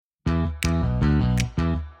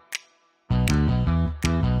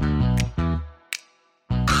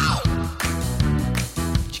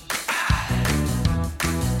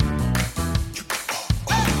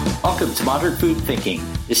Welcome to Modern Food Thinking.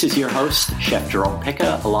 This is your host, Chef Jerome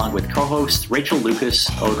Picca, along with co-host Rachel Lucas,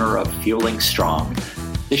 owner of Fueling Strong.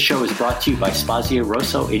 This show is brought to you by Spazio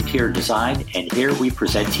Rosso Interior Design, and here we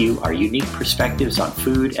present to you our unique perspectives on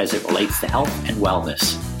food as it relates to health and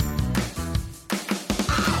wellness.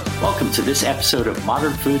 Welcome to this episode of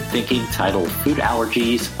Modern Food Thinking titled Food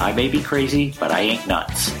Allergies. I may be crazy, but I ain't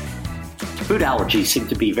nuts. Food allergies seem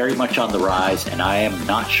to be very much on the rise, and I am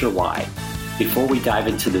not sure why. Before we dive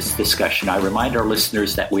into this discussion, I remind our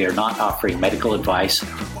listeners that we are not offering medical advice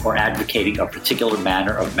or advocating a particular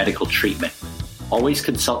manner of medical treatment. Always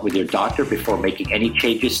consult with your doctor before making any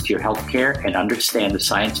changes to your health care and understand the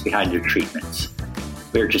science behind your treatments.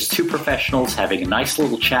 We're just two professionals having a nice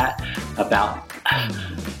little chat about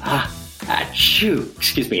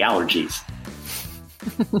allergies.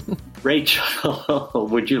 Rachel,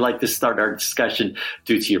 would you like to start our discussion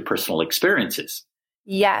due to your personal experiences?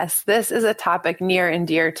 Yes, this is a topic near and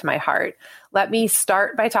dear to my heart. Let me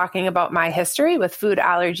start by talking about my history with food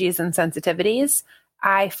allergies and sensitivities.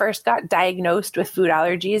 I first got diagnosed with food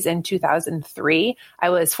allergies in 2003. I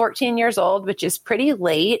was 14 years old, which is pretty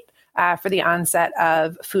late for the onset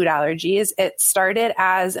of food allergies. It started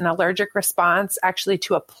as an allergic response actually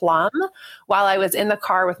to a plum. While I was in the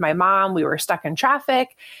car with my mom, we were stuck in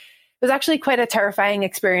traffic. It was actually quite a terrifying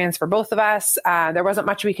experience for both of us. There wasn't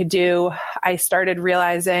much we could do. I started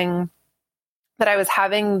realizing that I was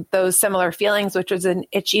having those similar feelings, which was an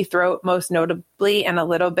itchy throat, most notably, and a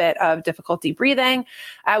little bit of difficulty breathing,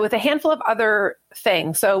 with a handful of other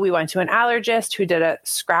things. So we went to an allergist who did a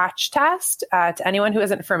scratch test. To anyone who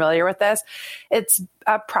isn't familiar with this, it's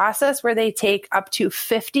a process where they take up to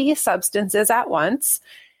 50 substances at once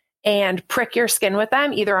and prick your skin with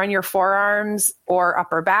them, either on your forearms or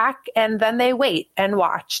upper back. And then they wait and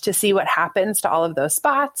watch to see what happens to all of those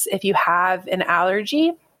spots. If you have an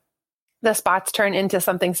allergy, the spots turn into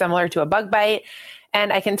something similar to a bug bite.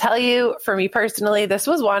 And I can tell you, for me personally, this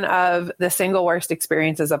was one of the single worst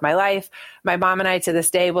experiences of my life. My mom and I to this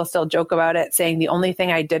day will still joke about it, saying the only thing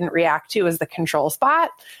I didn't react to was the control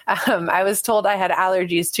spot. I was told I had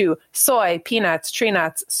allergies to soy, peanuts, tree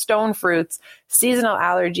nuts, stone fruits, seasonal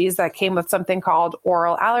allergies that came with something called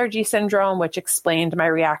oral allergy syndrome, which explained my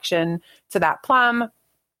reaction to that plum.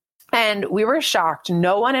 And we were shocked.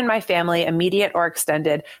 No one in my family, immediate or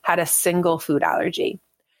extended, had a single food allergy.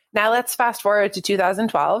 Now let's fast forward to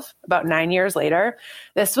 2012, about 9 years later.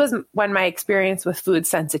 This was when my experience with food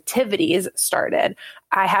sensitivities started.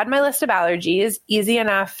 I had my list of allergies, easy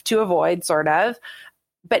enough to avoid, sort of.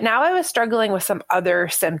 But now I was struggling with some other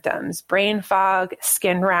symptoms: brain fog,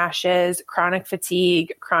 skin rashes, chronic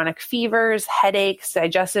fatigue, chronic fevers, headaches,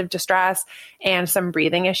 digestive distress, and some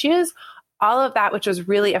breathing issues. All of that, which was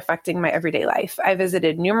really affecting my everyday life. I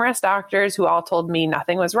visited numerous doctors who all told me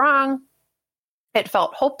nothing was wrong. It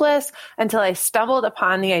felt hopeless until I stumbled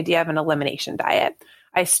upon the idea of an elimination diet.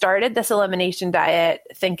 I started this elimination diet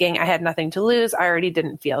thinking I had nothing to lose. I already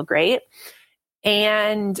didn't feel great.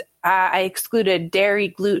 And I excluded dairy,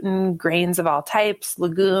 gluten, grains of all types,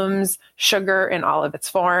 legumes, sugar in all of its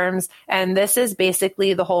forms. And this is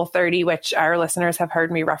basically the Whole30, which our listeners have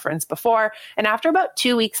heard me reference before. And after about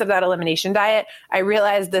 2 weeks of that elimination diet, I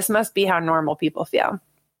realized this must be how normal people feel.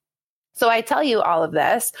 So I tell you all of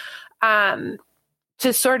this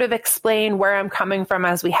to sort of explain where I'm coming from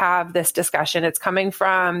as we have this discussion. It's coming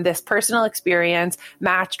from this personal experience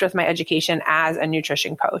matched with my education as a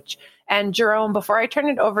nutrition coach. And Jerome, before I turn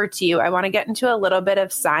it over to you, I want to get into a little bit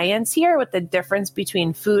of science here with the difference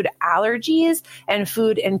between food allergies and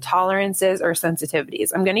food intolerances or sensitivities.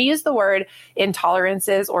 I'm going to use the word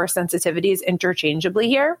intolerances or sensitivities interchangeably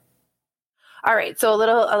here. All right, so a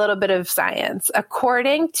little bit of science.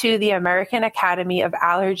 According to the American Academy of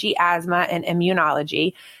Allergy, Asthma, and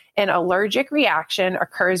Immunology, an allergic reaction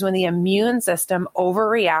occurs when the immune system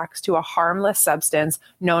overreacts to a harmless substance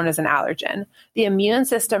known as an allergen. The immune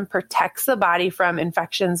system protects the body from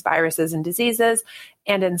infections, viruses, and diseases.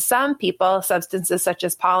 And in some people, substances such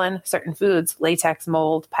as pollen, certain foods, latex,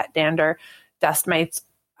 mold, pet dander, dust mites,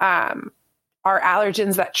 are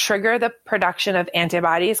allergens that trigger the production of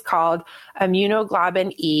antibodies called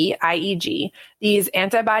immunoglobulin E, IEG. These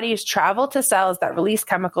antibodies travel to cells that release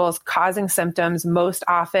chemicals causing symptoms most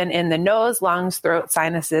often in the nose, lungs, throat,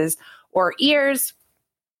 sinuses, or ears,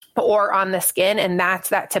 or on the skin, and that's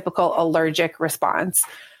that typical allergic response.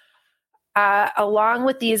 Along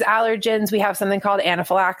with these allergens, we have something called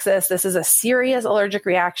anaphylaxis. This is a serious allergic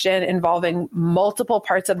reaction involving multiple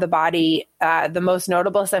parts of the body The most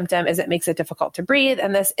notable symptom is it makes it difficult to breathe,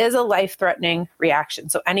 and this is a life-threatening reaction.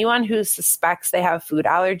 So anyone who suspects they have food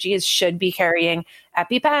allergies should be carrying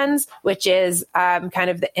EpiPens, which is kind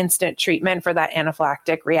of the instant treatment for that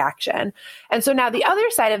anaphylactic reaction. And so now the other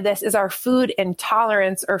side of this is our food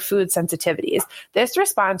intolerance or food sensitivities. This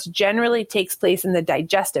response generally takes place in the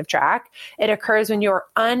digestive tract. It occurs when you're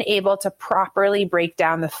unable to properly break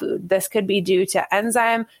down the food. This could be due to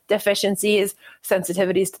enzyme deficiencies,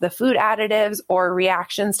 sensitivities to the food additives, or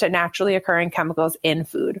reactions to naturally occurring chemicals in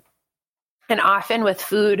food. And often with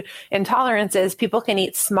food intolerances, people can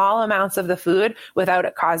eat small amounts of the food without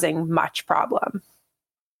it causing much problem.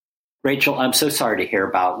 Rachel, I'm so sorry to hear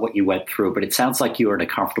about what you went through, but it sounds like you're in a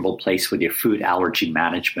comfortable place with your food allergy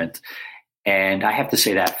management. And I have to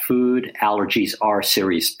say that food allergies are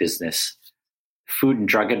serious business. Food and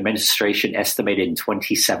Drug Administration estimated in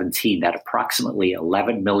 2017 that approximately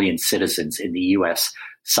 11 million citizens in the U.S.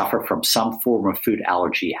 suffer from some form of food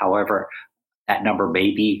allergy. However, that number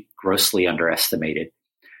may be grossly underestimated.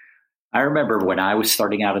 I remember when I was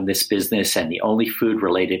starting out in this business and the only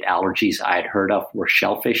food-related allergies I had heard of were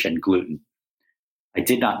shellfish and gluten. I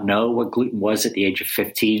did not know what gluten was at the age of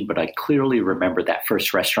 15, but I clearly remember that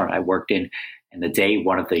first restaurant I worked in and the day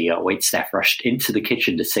one of the waitstaff rushed into the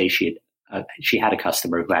kitchen to say she had a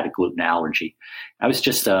customer who had a gluten allergy. I was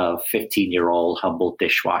just a 15-year-old humble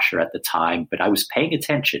dishwasher at the time, but I was paying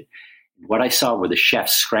attention. What I saw were the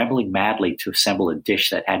chefs scrambling madly to assemble a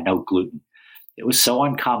dish that had no gluten. It was so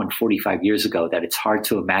uncommon 45 years ago that it's hard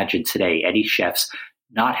to imagine today any chefs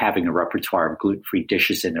not having a repertoire of gluten-free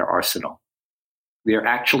dishes in their arsenal. We are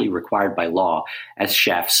actually required by law as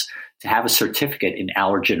chefs to have a certificate in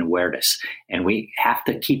allergen awareness, and we have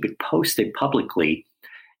to keep it posted publicly,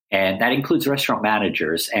 and that includes restaurant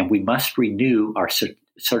managers, and we must renew our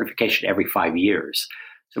certification every 5 years.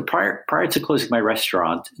 So prior to closing my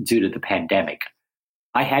restaurant due to the pandemic,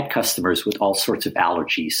 I had customers with all sorts of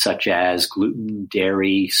allergies, such as gluten,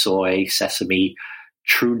 dairy, soy, sesame,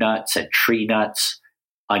 true nuts and tree nuts,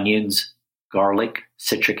 onions, garlic,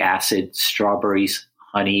 citric acid, strawberries,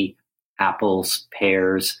 honey, apples,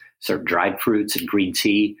 pears, certain dried fruits, and green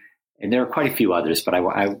tea. And there are quite a few others, but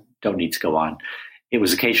I don't need to go on. It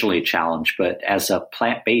was occasionally a challenge, but as a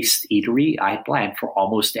plant-based eatery, I had planned for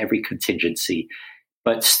almost every contingency.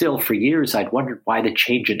 But still, for years, I'd wondered why the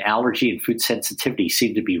change in allergy and food sensitivity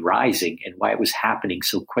seemed to be rising and why it was happening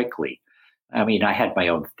so quickly. I mean, I had my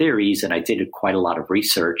own theories and I did quite a lot of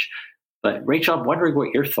research. But Rachel, I'm wondering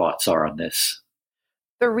what your thoughts are on this.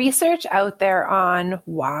 The research out there on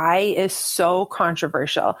why is so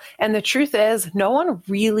controversial. And the truth is, no one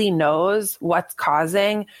really knows what's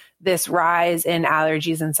causing this rise in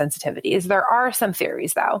allergies and sensitivities. There are some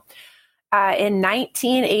theories, though. In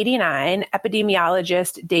 1989,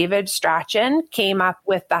 epidemiologist David Strachan came up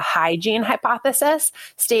with the hygiene hypothesis,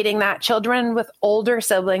 stating that children with older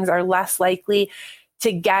siblings are less likely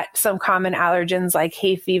to get some common allergens like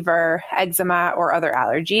hay fever, eczema, or other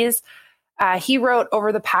allergies. He wrote,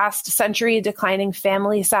 over the past century, declining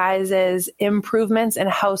family sizes, improvements in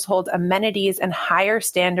household amenities, and higher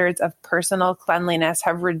standards of personal cleanliness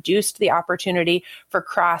have reduced the opportunity for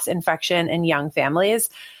cross-infection in young families.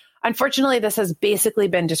 Unfortunately, this has basically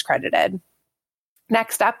been discredited.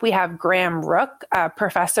 Next up, we have Graham Rook, a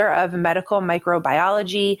professor of medical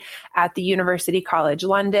microbiology at the University College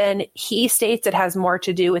London. He states it has more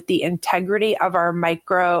to do with the integrity of our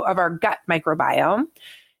gut microbiome.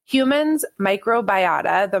 Humans'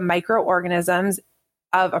 microbiota, the microorganisms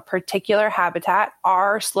of a particular habitat,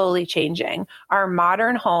 are slowly changing. Our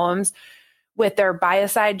modern homes, with their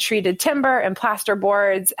biocide-treated timber and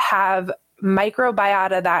plasterboards, have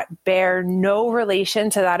microbiota that bear no relation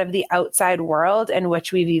to that of the outside world in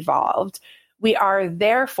which we've evolved. We are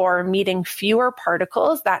therefore meeting fewer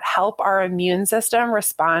particles that help our immune system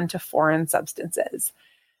respond to foreign substances.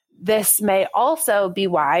 This may also be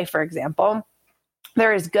why, for example,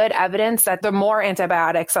 there is good evidence that the more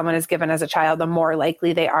antibiotics someone is given as a child, the more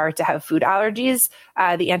likely they are to have food allergies.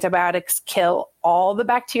 The antibiotics kill all the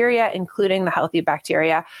bacteria, including the healthy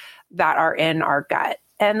bacteria that are in our gut.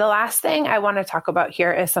 And the last thing I want to talk about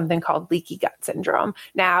here is something called leaky gut syndrome.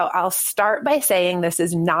 Now, I'll start by saying this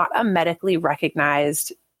is not a medically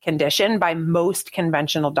recognized condition by most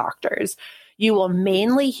conventional doctors. You will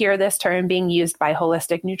mainly hear this term being used by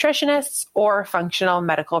holistic nutritionists or functional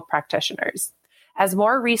medical practitioners. As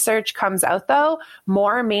more research comes out, though,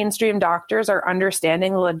 more mainstream doctors are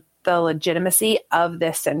understanding the legitimacy of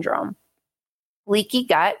this syndrome. Leaky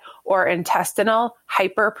gut, or intestinal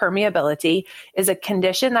hyperpermeability, is a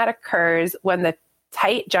condition that occurs when the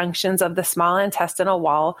tight junctions of the small intestinal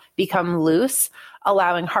wall become loose,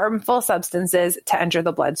 allowing harmful substances to enter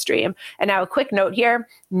the bloodstream. And now a quick note here,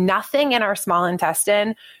 nothing in our small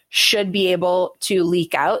intestine should be able to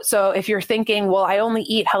leak out. So if you're thinking, well, I only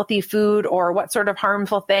eat healthy food or what sort of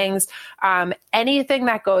harmful things, anything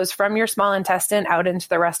that goes from your small intestine out into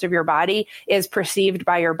the rest of your body is perceived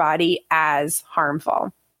by your body as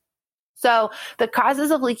harmful. So the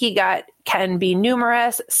causes of leaky gut can be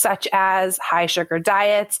numerous, such as high sugar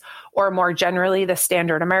diets, or more generally, the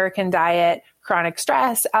standard American diet, chronic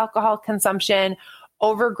stress, alcohol consumption,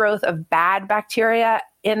 overgrowth of bad bacteria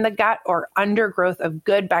in the gut, or undergrowth of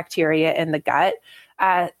good bacteria in the gut.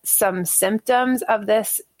 Some symptoms of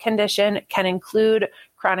this condition can include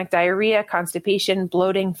chronic diarrhea, constipation,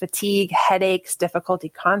 bloating, fatigue, headaches, difficulty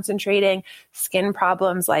concentrating, skin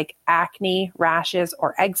problems like acne, rashes,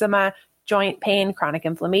 or eczema, joint pain, chronic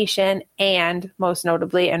inflammation, and most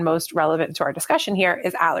notably and most relevant to our discussion here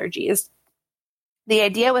is allergies. The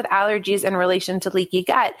idea with allergies in relation to leaky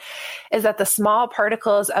gut is that the small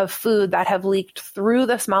particles of food that have leaked through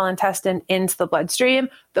the small intestine into the bloodstream,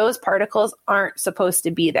 those particles aren't supposed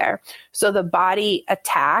to be there. So the body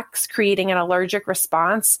attacks, creating an allergic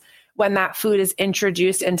response when that food is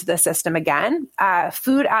introduced into the system again.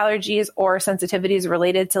 Food allergies or sensitivities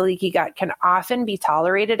related to leaky gut can often be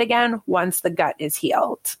tolerated again once the gut is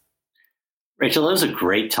healed. Rachel, those are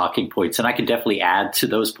great talking points, and I can definitely add to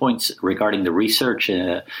those points regarding the research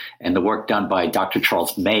and the work done by Dr.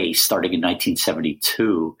 Charles May starting in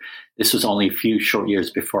 1972. This was only a few short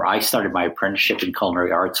years before I started my apprenticeship in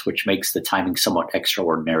culinary arts, which makes the timing somewhat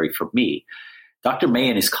extraordinary for me. Dr. May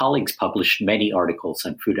and his colleagues published many articles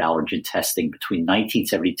on food allergen testing between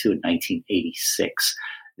 1972 and 1986.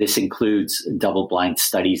 This includes double-blind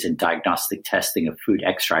studies and diagnostic testing of food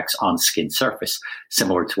extracts on skin surface,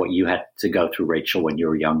 similar to what you had to go through, Rachel, when you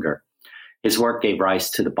were younger. His work gave rise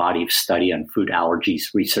to the body of study on food allergies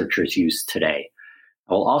researchers use today.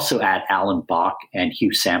 I will also add Alan Bach and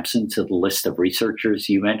Hugh Sampson to the list of researchers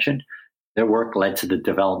you mentioned. Their work led to the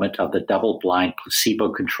development of the double-blind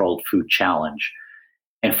placebo-controlled food challenge,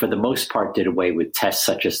 and for the most part did away with tests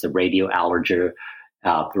such as the radioallergen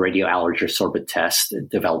sorbet test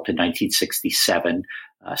developed in 1967,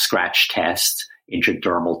 scratch test,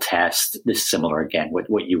 intradermal test. This is similar again with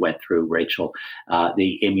what you went through, Rachel.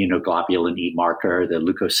 The immunoglobulin E marker, the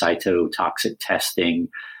leukocytotoxic testing,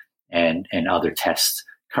 and other tests.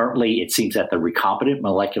 Currently, it seems that the recombinant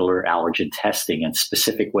molecular allergen testing and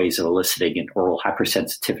specific ways of eliciting an oral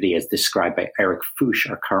hypersensitivity as described by Eric Fuchs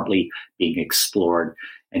are currently being explored.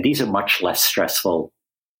 And these are much less stressful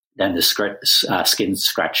than the skin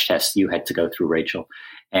scratch test you had to go through, Rachel.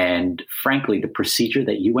 And frankly, the procedure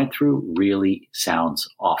that you went through really sounds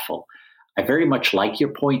awful. I very much like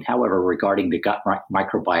your point, however, regarding the gut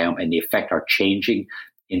microbiome and the effect our changing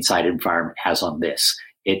inside environment has on this.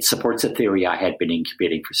 It supports a theory I had been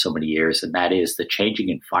incubating for so many years, and that is the changing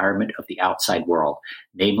environment of the outside world,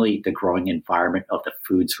 namely the growing environment of the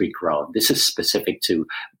foods we grow. This is specific to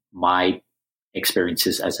my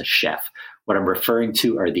experiences as a chef. What I'm referring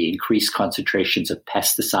to are the increased concentrations of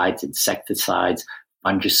pesticides, insecticides,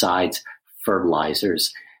 fungicides,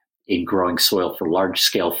 fertilizers in growing soil for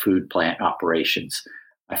large-scale food plant operations.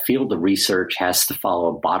 I feel the research has to follow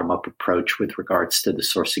a bottom-up approach with regards to the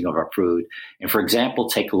sourcing of our food. And for example,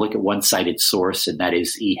 take a look at one cited source, and that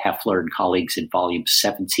is E. Heffler and colleagues in volume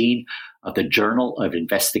 17 of the Journal of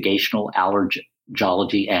Investigational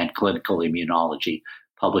Allergology and Clinical Immunology,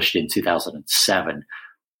 published in 2007.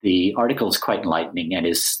 The article is quite enlightening and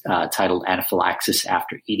is titled Anaphylaxis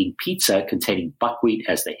After Eating Pizza Containing Buckwheat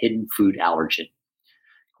as the Hidden Food Allergen.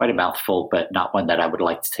 Quite a mouthful, but not one that I would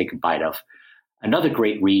like to take a bite of. Another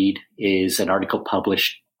great read is an article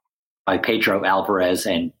published by Pedro Alvarez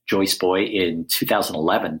and Joyce Boy in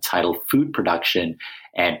 2011 titled Food Production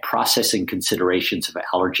and Processing Considerations of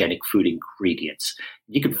Allergenic Food Ingredients.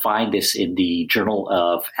 You can find this in the Journal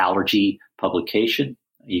of Allergy publication.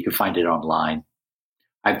 You can find it online.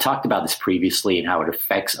 I've talked about this previously and how it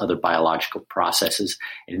affects other biological processes.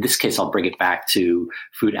 And in this case, I'll bring it back to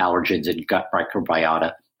food allergens and gut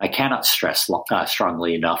microbiota. I cannot stress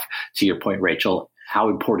strongly enough, to your point, Rachel, how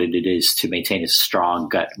important it is to maintain a strong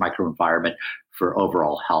gut microenvironment for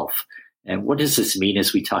overall health. And what does this mean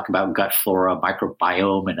as we talk about gut flora,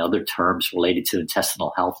 microbiome, and other terms related to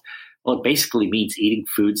intestinal health? Well, it basically means eating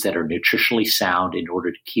foods that are nutritionally sound in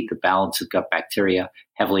order to keep the balance of gut bacteria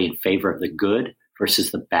heavily in favor of the good versus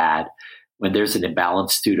the bad. When there's an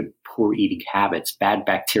imbalance due to poor eating habits, bad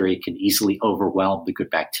bacteria can easily overwhelm the good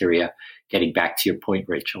bacteria. Getting back to your point,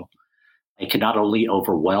 Rachel, it can not only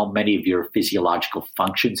overwhelm many of your physiological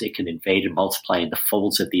functions, it can invade and multiply in the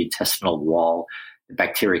folds of the intestinal wall The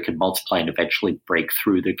bacteria can multiply and eventually break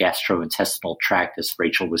through the gastrointestinal tract, as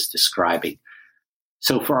Rachel was describing.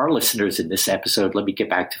 So for our listeners in this episode, let me get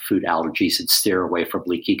back to food allergies and steer away from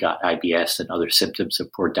leaky gut, IBS, and other symptoms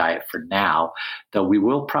of poor diet for now, though we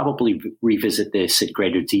will probably revisit this in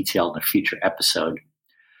greater detail in a future episode.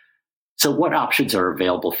 So what options are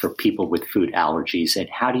available for people with food allergies, and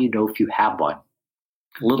how do you know if you have one?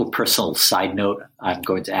 A little personal side note I'm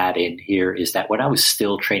going to add in here is that when I was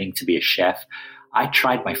still training to be a chef, I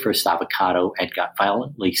tried my first avocado and got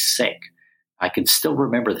violently sick. I can still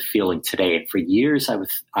remember the feeling today, and for years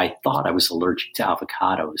I thought I was allergic to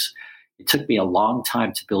avocados. It took me a long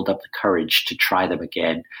time to build up the courage to try them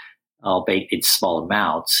again, albeit in small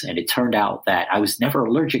amounts, and it turned out that I was never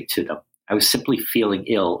allergic to them. I was simply feeling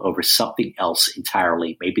ill over something else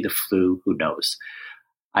entirely, maybe the flu, who knows.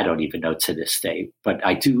 I don't even know to this day, but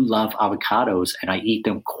I do love avocados, and I eat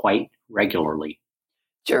them quite regularly.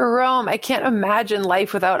 Jerome, I can't imagine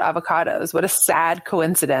life without avocados. What a sad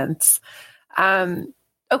coincidence.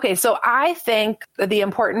 Okay, so I think that the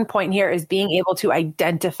important point here is being able to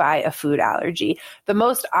identify a food allergy. The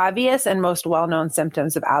most obvious and most well-known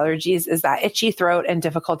symptoms of allergies is that itchy throat and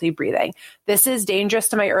difficulty breathing. This is dangerous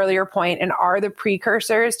to my earlier point and are the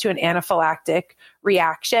precursors to an anaphylactic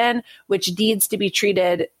reaction, which needs to be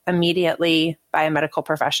treated immediately by a medical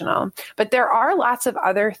professional. But there are lots of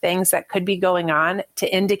other things that could be going on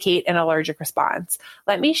to indicate an allergic response.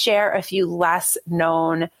 Let me share a few less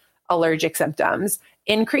known allergic symptoms.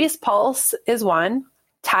 Increased pulse is one,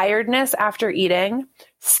 tiredness after eating,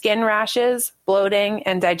 skin rashes, bloating,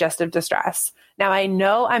 and digestive distress. Now, I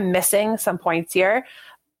know I'm missing some points here,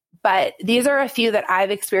 but these are a few that I've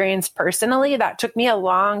experienced personally that took me a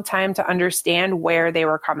long time to understand where they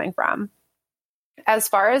were coming from. As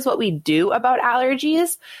far as what we do about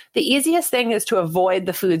allergies, the easiest thing is to avoid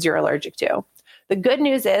the foods you're allergic to. The good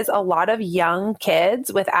news is a lot of young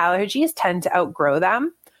kids with allergies tend to outgrow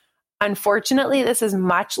them. Unfortunately, this is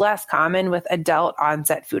much less common with adult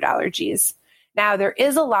onset food allergies. Now, there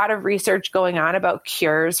is a lot of research going on about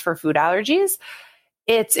cures for food allergies.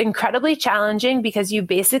 It's incredibly challenging because you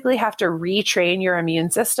basically have to retrain your immune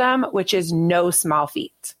system, which is no small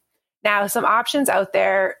feat. Now, some options out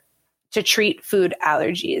there to treat food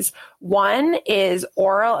allergies. One is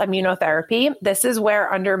oral immunotherapy. This is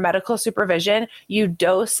where under medical supervision, you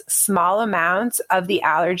dose small amounts of the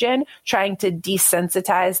allergen, trying to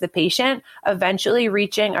desensitize the patient, eventually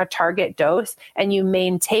reaching a target dose, and you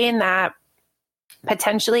maintain that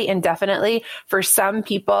potentially indefinitely. For some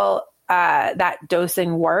people, that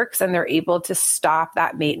dosing works and they're able to stop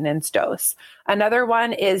that maintenance dose. Another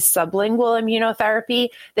one is sublingual immunotherapy.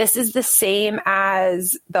 This is the same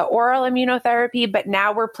as the oral immunotherapy, but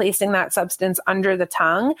now we're placing that substance under the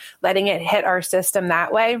tongue, letting it hit our system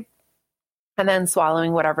that way, and then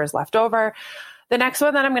swallowing whatever's left over. The next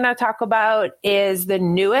one that I'm going to talk about is the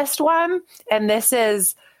newest one. And this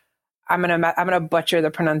is, I'm going to butcher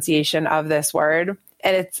the pronunciation of this word.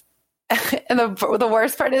 And it's, and the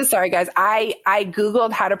worst part is, sorry guys, I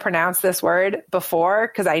Googled how to pronounce this word before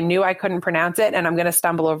because I knew I couldn't pronounce it, and I'm going to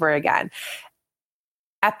stumble over it again.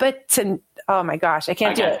 Oh my gosh, I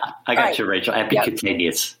can't do it. I got you, Rachel.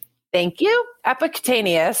 Epicutaneous. Yep. Thank you.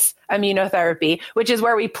 Epicutaneous immunotherapy, which is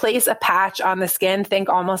where we place a patch on the skin, think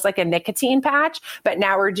almost like a nicotine patch, but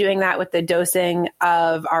now we're doing that with the dosing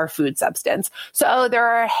of our food substance. So there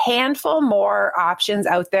are a handful more options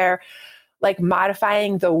out there, like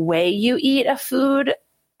modifying the way you eat a food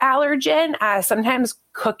allergen. Sometimes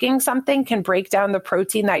cooking something can break down the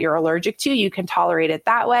protein that you're allergic to. You can tolerate it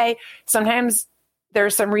that way. Sometimes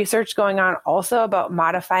there's some research going on also about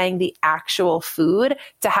modifying the actual food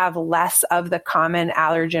to have less of the common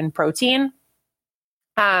allergen protein.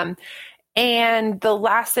 And the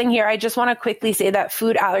last thing here, I just want to quickly say that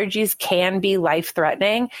food allergies can be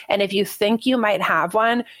life-threatening. And if you think you might have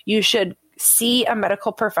one, you should see a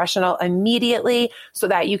medical professional immediately so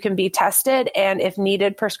that you can be tested, and if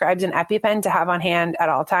needed, prescribed an EpiPen to have on hand at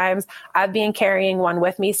all times. I've been carrying one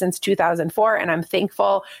with me since 2004, and I'm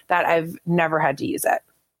thankful that I've never had to use it.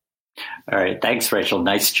 All right. Thanks, Rachel.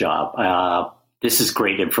 Nice job. This is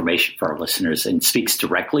great information for our listeners and speaks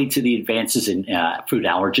directly to the advances in food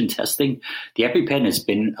allergen testing. The EpiPen has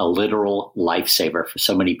been a literal lifesaver for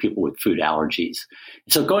so many people with food allergies.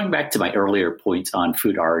 So going back to my earlier points on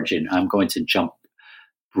food origin, I'm going to jump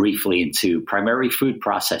briefly into primary food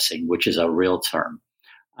processing, which is a real term.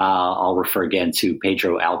 I'll refer again to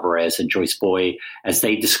Pedro Alvarez and Joyce Boy as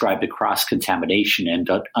they describe the cross-contamination and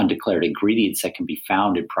undeclared ingredients that can be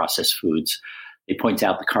found in processed foods. They point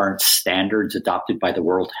out the current standards adopted by the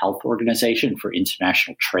World Health Organization for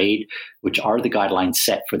International Trade, which are the guidelines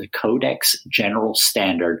set for the Codex General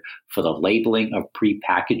Standard for the labeling of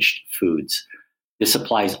prepackaged foods. This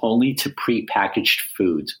applies only to prepackaged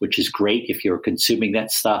foods, which is great if you're consuming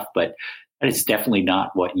that stuff, but that is definitely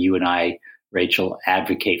not what you and I, Rachel,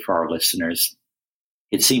 advocate for our listeners.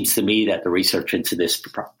 It seems to me that the research into this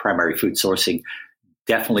primary food sourcing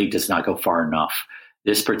definitely does not go far enough.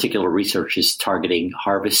 This particular research is targeting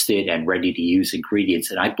harvested and ready-to-use ingredients,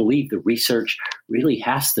 and I believe the research really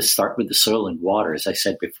has to start with the soil and water, as I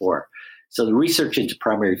said before. So the research into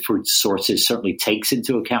primary food sources certainly takes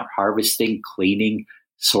into account harvesting, cleaning,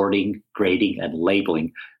 sorting, grading, and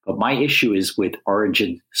labeling. But my issue is with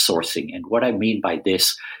origin sourcing. And what I mean by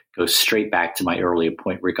this goes straight back to my earlier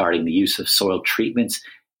point regarding the use of soil treatments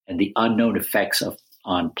and the unknown effects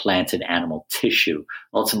on plant and animal tissue.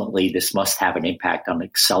 Ultimately, this must have an impact on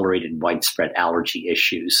accelerated and widespread allergy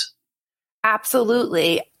issues.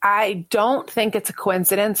 Absolutely. I don't think it's a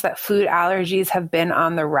coincidence that food allergies have been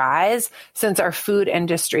on the rise since our food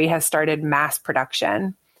industry has started mass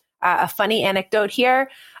production. A funny anecdote here,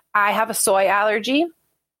 I have a soy allergy,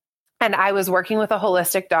 and I was working with a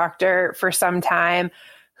holistic doctor for some time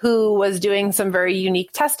who was doing some very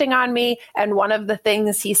unique testing on me. And one of the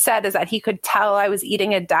things he said is that he could tell I was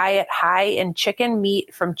eating a diet high in chicken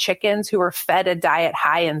meat from chickens who were fed a diet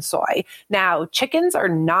high in soy. Now, chickens are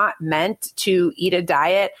not meant to eat a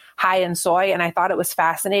diet high in soy. And I thought it was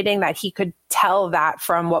fascinating that he could tell that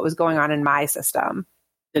from what was going on in my system.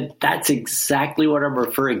 That's exactly what I'm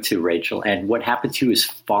referring to, Rachel. And what happened to you is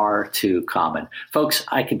far too common. Folks,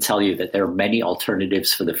 I can tell you that there are many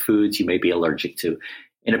alternatives for the foods you may be allergic to.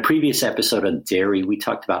 In a previous episode on dairy, we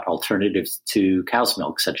talked about alternatives to cow's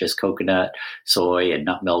milk, such as coconut, soy, and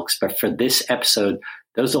nut milks. But for this episode,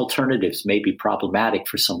 those alternatives may be problematic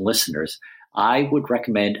for some listeners. I would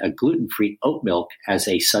recommend a gluten-free oat milk as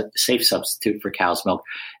a safe substitute for cow's milk.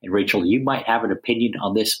 And Rachel, you might have an opinion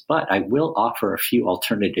on this, but I will offer a few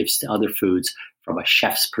alternatives to other foods from a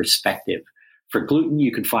chef's perspective. For gluten,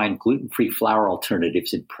 you can find gluten-free flour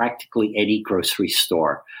alternatives in practically any grocery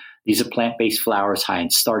store. These are plant-based flours high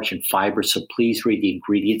in starch and fiber, so please read the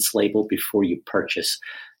ingredients label before you purchase.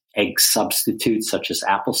 Egg substitutes such as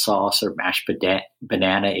applesauce or mashed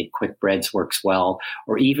banana in quick breads works well,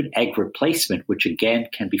 or even egg replacement, which again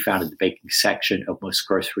can be found in the baking section of most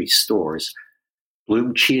grocery stores.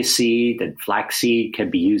 Bloom chia seed and flaxseed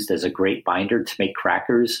can be used as a great binder to make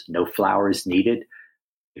crackers. No flour is needed.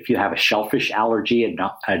 If you have a shellfish allergy and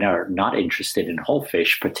are not interested in whole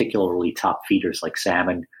fish, particularly top feeders like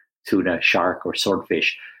salmon, tuna, shark, or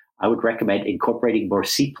swordfish, I would recommend incorporating more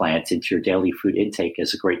sea plants into your daily food intake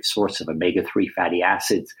as a great source of omega-3 fatty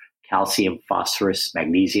acids, calcium, phosphorus,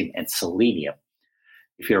 magnesium, and selenium.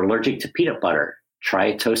 If you're allergic to peanut butter,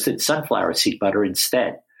 try toasted sunflower seed butter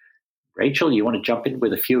instead. Rachel, you want to jump in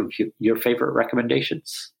with a few of your favorite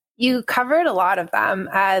recommendations? You covered a lot of them.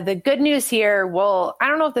 The good news here, well, I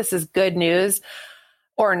don't know if this is good news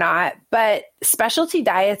or not, but specialty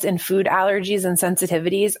diets and food allergies and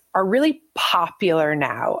sensitivities are really popular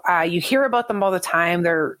now. You hear about them all the time.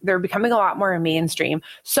 They're becoming a lot more mainstream.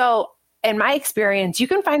 So in my experience, you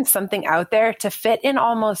can find something out there to fit in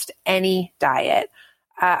almost any diet.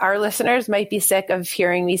 Our listeners might be sick of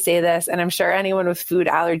hearing me say this, and I'm sure anyone with food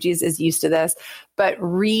allergies is used to this, but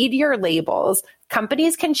read your labels.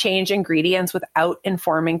 Companies can change ingredients without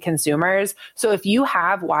informing consumers. So if you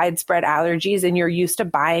have widespread allergies and you're used to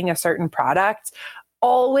buying a certain product,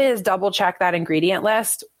 always double check that ingredient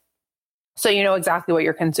list so you know exactly what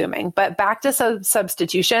you're consuming. But back to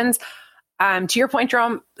substitutions. To your point,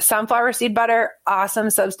 Jerome, sunflower seed butter, awesome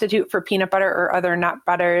substitute for peanut butter or other nut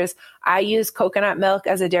butters. I use coconut milk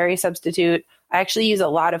as a dairy substitute. I actually use a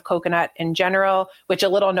lot of coconut in general, which a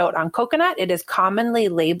little note on coconut, it is commonly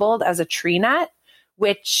labeled as a tree nut,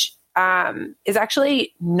 which is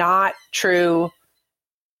actually not true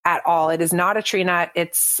at all. It is not a tree nut.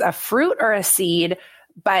 It's a fruit or a seed,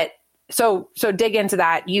 but So dig into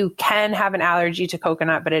that. You can have an allergy to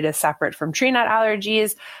coconut, but it is separate from tree nut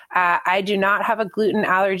allergies. I do not have a gluten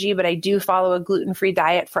allergy, but I do follow a gluten-free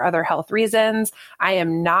diet for other health reasons. I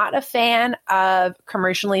am not a fan of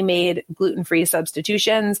commercially made gluten-free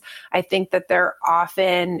substitutions. I think that they're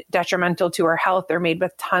often detrimental to our health. They're made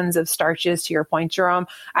with tons of starches, to your point, Jerome.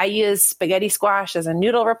 I use spaghetti squash as a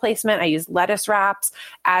noodle replacement. I use lettuce wraps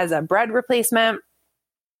as a bread replacement.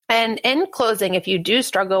 And in closing, if you do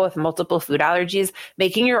struggle with multiple food allergies,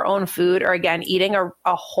 making your own food or again, eating a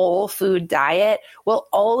whole food diet will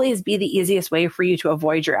always be the easiest way for you to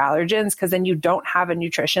avoid your allergens, because then you don't have a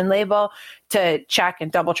nutrition label to check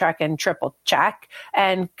and double check and triple check.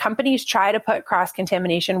 And companies try to put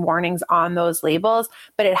cross-contamination warnings on those labels,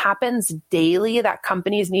 but it happens daily that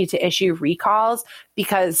companies need to issue recalls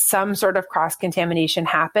because some sort of cross-contamination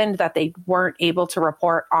happened that they weren't able to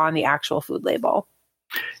report on the actual food label.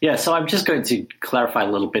 Yeah, so I'm just going to clarify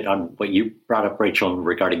a little bit on what you brought up, Rachel,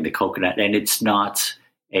 regarding the coconut, and it's not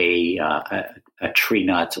a tree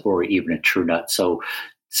nut or even a true nut. So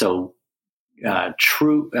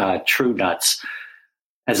true nuts,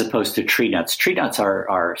 as opposed to tree nuts. Tree nuts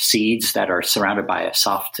are seeds that are surrounded by a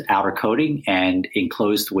soft outer coating and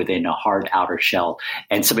enclosed within a hard outer shell.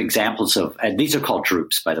 And some examples of, and these are called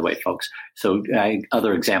drupes, by the way, folks. So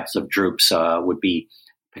other examples of drupes would be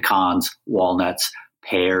pecans, walnuts,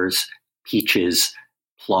 pears, peaches,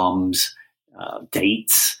 plums,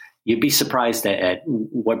 dates. You'd be surprised at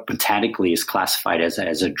what botanically is classified as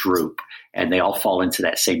a drupe, and they all fall into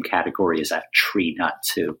that same category as that tree nut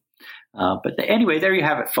too. But anyway, there you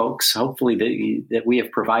have it, folks. Hopefully that we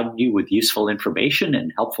have provided you with useful information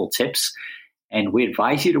and helpful tips, and we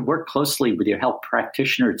advise you to work closely with your health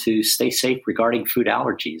practitioner to stay safe regarding food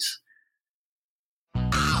allergies.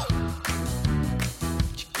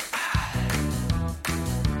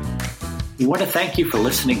 We want to thank you for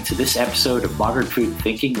listening to this episode of Modern Food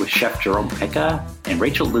Thinking with Chef Jerome Pecca and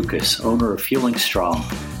Rachel Lucas, owner of Fueling Strong,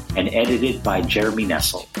 and edited by Jeremy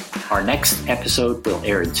Nessel. Our next episode will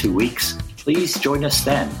air in 2 weeks. Please join us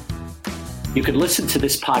then. You can listen to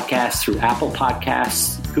this podcast through Apple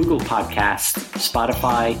Podcasts, Google Podcasts,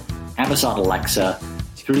 Spotify, Amazon Alexa,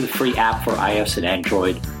 through the free app for iOS and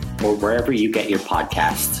Android, or wherever you get your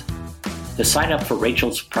podcasts. To sign up for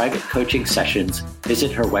Rachel's private coaching sessions,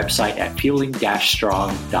 visit her website at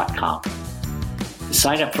fueling-strong.com. To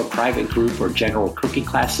sign up for private group or general cooking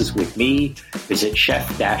classes with me, visit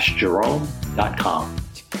chef-jerome.com.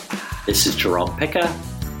 This is Jerome Picca.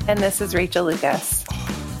 And this is Rachel Lucas.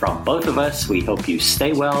 From both of us, we hope you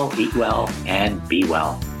stay well, eat well, and be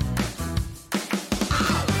well.